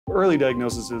Early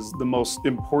diagnosis is the most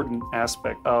important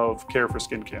aspect of care for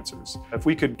skin cancers. If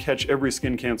we could catch every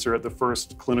skin cancer at the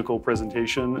first clinical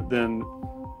presentation, then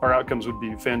our outcomes would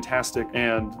be fantastic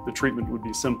and the treatment would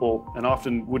be simple and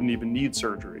often wouldn't even need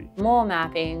surgery. Mole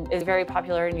mapping is very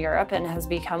popular in Europe and has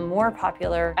become more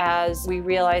popular as we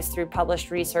realize through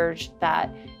published research that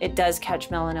it does catch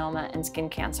melanoma and skin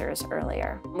cancers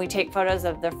earlier. We take photos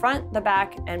of the front, the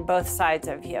back, and both sides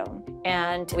of you.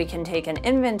 And we can take an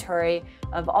inventory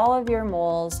of all of your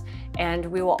moles, and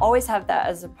we will always have that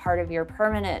as a part of your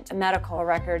permanent medical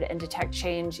record and detect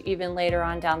change even later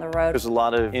on down the road. There's a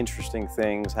lot of interesting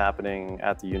things happening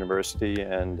at the university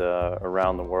and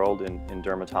around the world in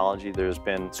dermatology. There's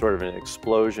been sort of an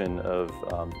explosion of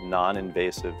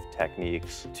non-invasive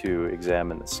techniques to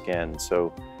examine the skin.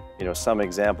 So, some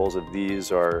examples of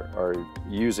these are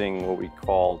using what we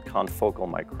call confocal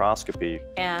microscopy.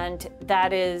 And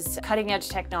that is cutting-edge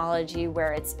technology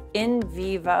where it's in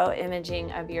vivo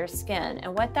imaging of your skin.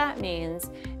 And what that means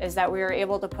is that we are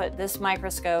able to put this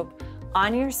microscope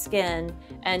on your skin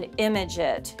and image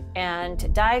it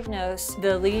and diagnose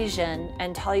the lesion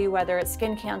and tell you whether it's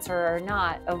skin cancer or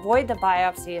not. Avoid the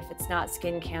biopsy if it's not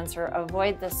skin cancer,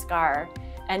 avoid the scar.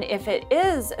 And if it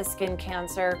is a skin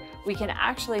cancer, we can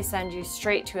actually send you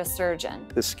straight to a surgeon.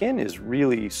 The skin is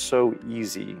really so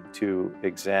easy to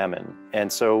examine.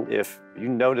 And so if you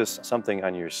notice something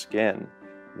on your skin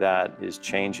that is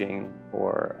changing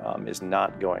or is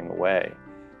not going away,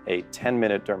 a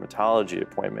 10-minute dermatology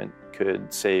appointment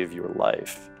could save your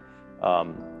life,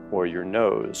 or your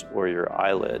nose, or your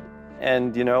eyelid.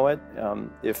 And you know what?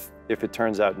 If it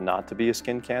turns out not to be a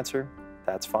skin cancer,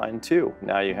 that's fine too.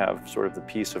 Now you have sort of the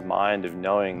peace of mind of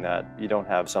knowing that you don't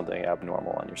have something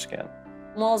abnormal on your skin.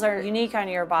 Moles are unique on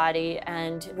your body,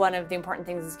 and one of the important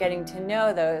things is getting to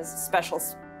know those special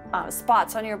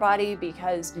spots on your body,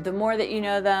 because the more that you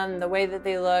know them, the way that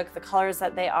they look, the colors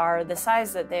that they are, the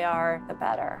size that they are, the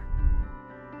better.